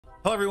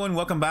Hello everyone,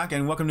 welcome back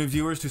and welcome new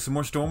viewers to some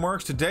more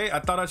Stormworks. Today I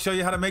thought I'd show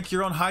you how to make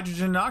your own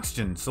hydrogen and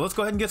oxygen. So let's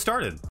go ahead and get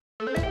started.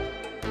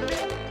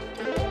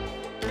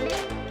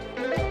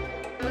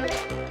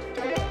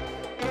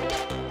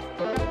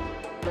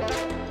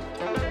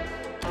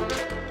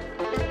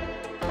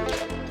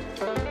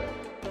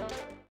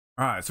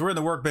 Alright, so we're in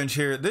the workbench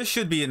here. This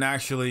should be an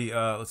actually,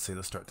 let's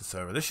start this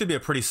over. This should be a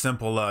pretty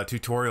simple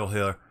tutorial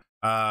here.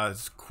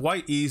 It's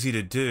quite easy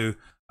to do.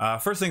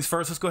 First things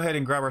first, let's go ahead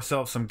and grab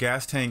ourselves some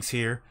gas tanks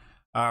here.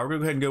 We're going to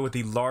go ahead and go with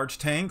the large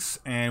tanks,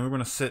 and we're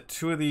going to sit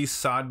two of these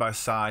side by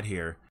side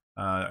here.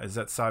 Is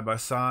that side by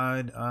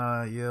side?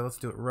 Yeah, let's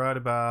do it right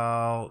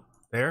about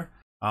there.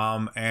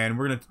 And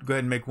we're going to go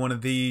ahead and make one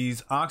of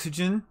these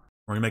oxygen.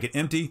 We're going to make it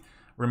empty.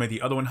 We're going to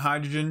make the other one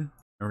hydrogen, and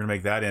we're going to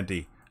make that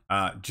empty.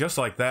 Just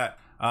like that.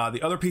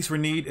 The other piece we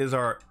need is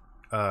our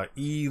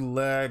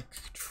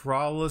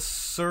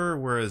electrolysis.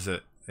 Where is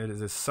it? It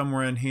is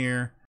somewhere in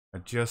here. I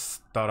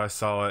just thought I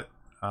saw it.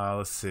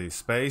 Let's see.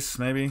 Space,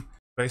 maybe?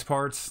 Space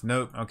parts?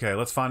 Nope. Okay,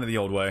 let's find it the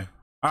old way.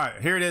 All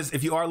right, here it is.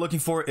 If you are looking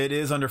for it, it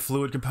is under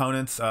fluid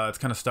components. It's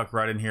kind of stuck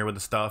right in here with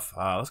the stuff.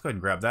 Let's go ahead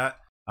and grab that.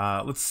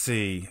 Let's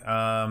see.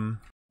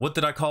 What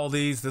did I call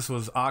these? This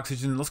was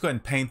oxygen. Let's go ahead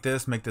and paint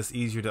this, make this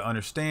easier to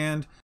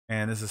understand.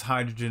 And this is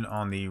hydrogen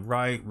on the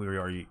right. We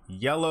are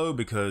yellow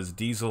because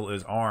diesel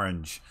is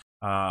orange.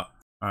 All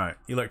right,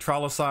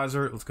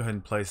 electrolyzer. Let's go ahead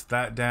and place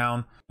that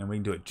down, and we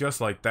can do it just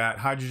like that.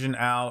 Hydrogen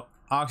out,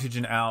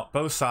 oxygen out,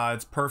 both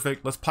sides.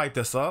 Perfect. Let's pipe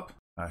this up.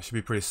 Should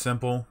be pretty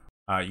simple.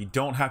 You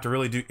don't have to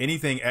really do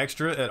anything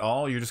extra at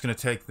all. You're just going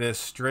to take this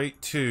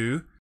straight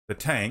to the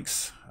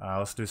tanks.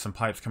 Let's do some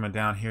pipes coming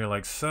down here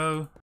like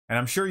so. And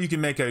I'm sure you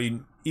can make a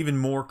even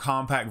more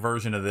compact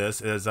version of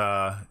this as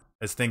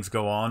things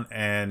go on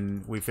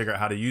and we figure out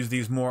how to use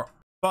these more.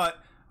 But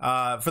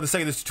for the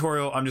sake of this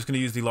tutorial, I'm just going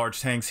to use the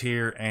large tanks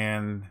here,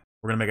 and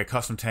we're going to make a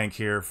custom tank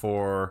here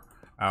for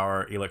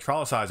our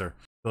electrolyzer.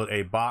 Build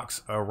a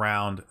box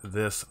around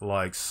this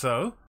like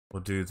so.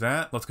 We'll do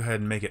that. Let's go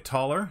ahead and make it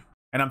taller.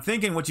 And I'm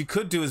thinking what you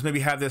could do is maybe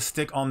have this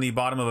stick on the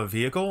bottom of a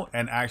vehicle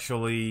and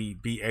actually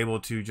be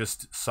able to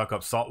just suck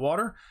up salt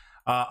water.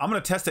 I'm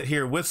going to test it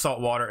here with salt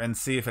water and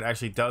see if it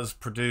actually does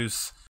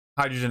produce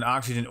hydrogen,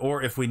 oxygen,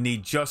 or if we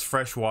need just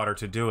fresh water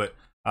to do it.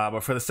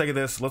 But for the sake of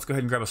this, let's go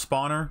ahead and grab a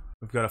spawner.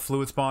 We've got a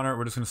fluid spawner.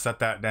 We're just going to set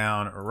that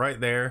down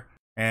right there.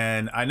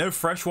 And I know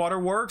fresh water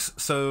works,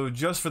 so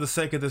just for the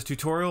sake of this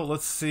tutorial,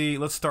 let's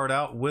start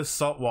out with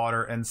salt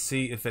water and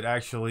see if it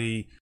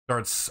actually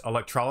starts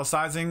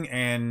electrolysizing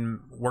and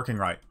working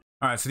right.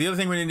 All right, so the other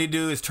thing we need to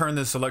do is turn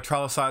this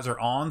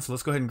electrolyzer on. So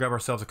let's go ahead and grab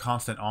ourselves a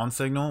constant on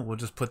signal. We'll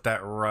just put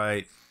that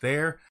right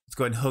there. Let's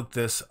go ahead and hook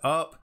this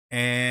up.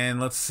 And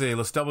let's see,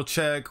 let's double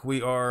check.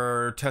 We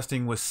are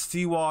testing with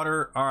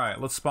seawater. All right,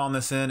 let's spawn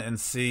this in and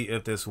see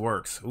if this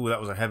works. Ooh, that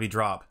was a heavy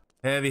drop.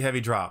 Heavy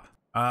drop.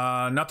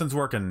 Nothing's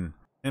working.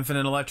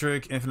 Infinite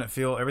electric, infinite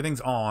fuel, everything's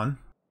on.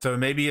 So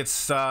maybe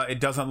it's it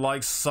doesn't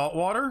like salt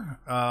water.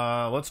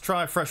 Let's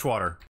try fresh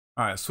water.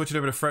 All right, switch it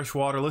over to fresh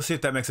water. Let's see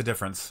if that makes a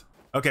difference.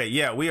 Okay,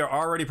 yeah, we are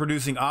already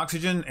producing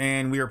oxygen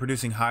and we are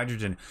producing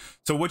hydrogen.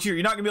 So what you're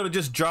not gonna be able to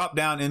just drop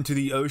down into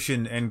the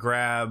ocean and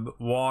grab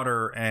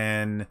water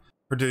and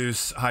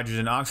produce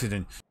hydrogen and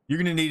oxygen. You're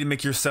gonna need to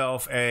make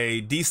yourself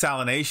a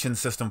desalination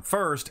system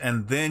first,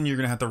 and then you're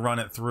gonna have to run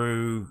it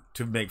through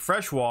to make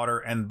fresh water,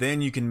 and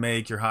then you can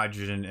make your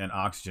hydrogen and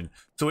oxygen.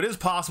 So it is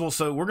possible.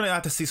 So we're gonna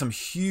have to see some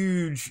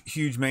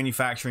huge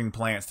manufacturing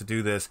plants to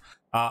do this.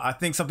 I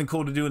think something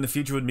cool to do in the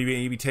future would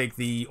maybe take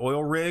the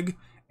oil rig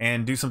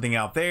and do something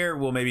out there.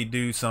 We'll maybe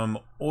do some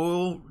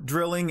oil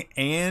drilling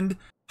and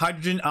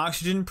hydrogen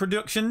oxygen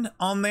production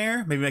on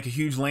there. Maybe make a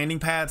huge landing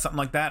pad, something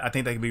like that. I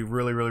think that could be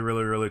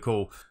really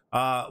cool.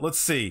 Let's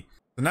see.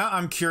 So now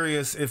I'm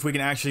curious if we can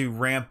actually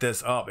ramp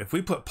this up. If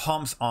we put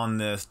pumps on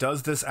this,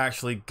 does this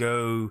actually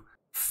go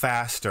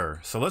faster?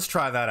 So let's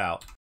try that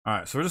out. All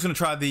right, so we're just gonna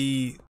try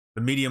the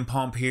medium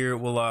pump here.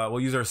 We'll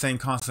use our same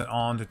constant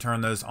on to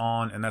turn those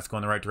on, and that's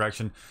going the right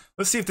direction.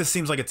 Let's see if this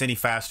seems like it's any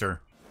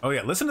faster. Oh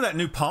yeah, listen to that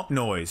new pump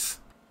noise.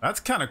 That's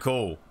kind of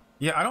cool.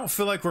 Yeah, I don't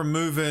feel like we're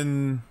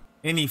moving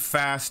any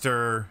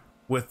faster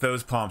with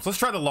those pumps. Let's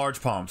try the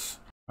large pumps.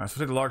 All right, so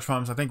we'll take the large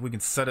pumps. I think we can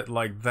set it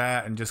like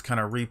that and just kind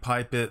of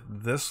repipe it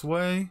this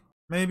way,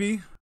 maybe.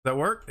 Does that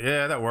work?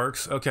 Yeah, that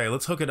works. Okay,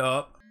 let's hook it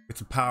up. Get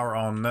some power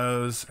on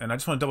those. And I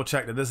just want to double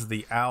check that this is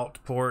the out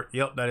port.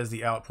 Yep, that is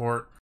the out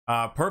port.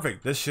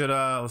 Perfect. This should,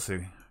 let's see.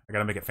 I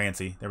gotta make it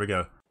fancy. There we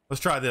go.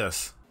 Let's try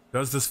this.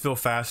 Does this feel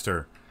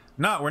faster?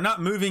 No, we're not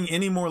moving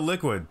any more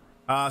liquid.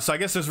 So I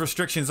guess there's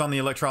restrictions on the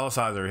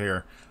electrolyzer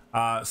here.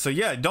 So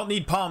yeah, don't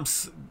need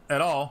pumps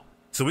at all.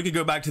 So we could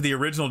go back to the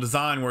original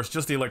design where it's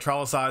just the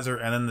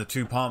electrolyzer and then the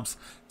two pumps.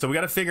 So we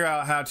got to figure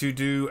out how to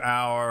do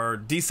our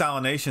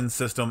desalination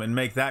system and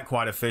make that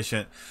quite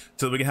efficient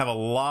so that we can have a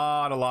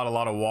lot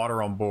of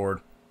water on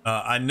board.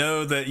 I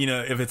know that, you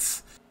know, if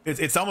it's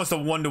almost a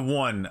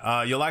 1-to-1.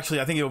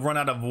 I think you'll run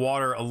out of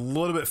water a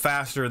little bit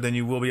faster than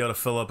you will be able to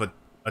fill up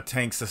a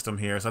tank system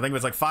here. So I think it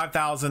was like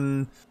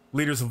 5,000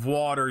 liters of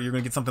water, you're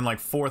gonna get something like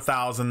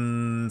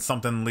 4,000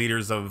 something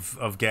liters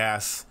of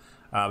gas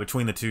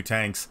between the two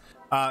tanks.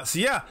 So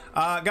yeah,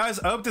 guys,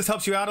 I hope this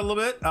helps you out a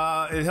little bit.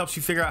 It helps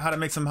you figure out how to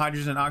make some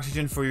hydrogen and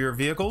oxygen for your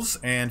vehicles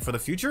and for the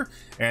future,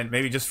 and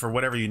maybe just for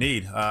whatever you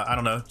need. I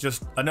don't know,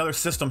 just another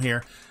system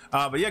here.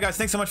 But yeah, guys,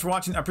 thanks so much for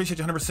watching. I appreciate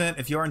you 100%.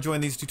 If you are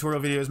enjoying these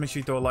tutorial videos, make sure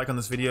you throw a like on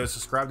this video,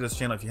 subscribe to this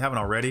channel if you haven't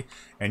already,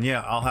 and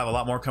yeah, I'll have a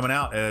lot more coming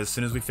out as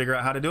soon as we figure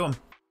out how to do them.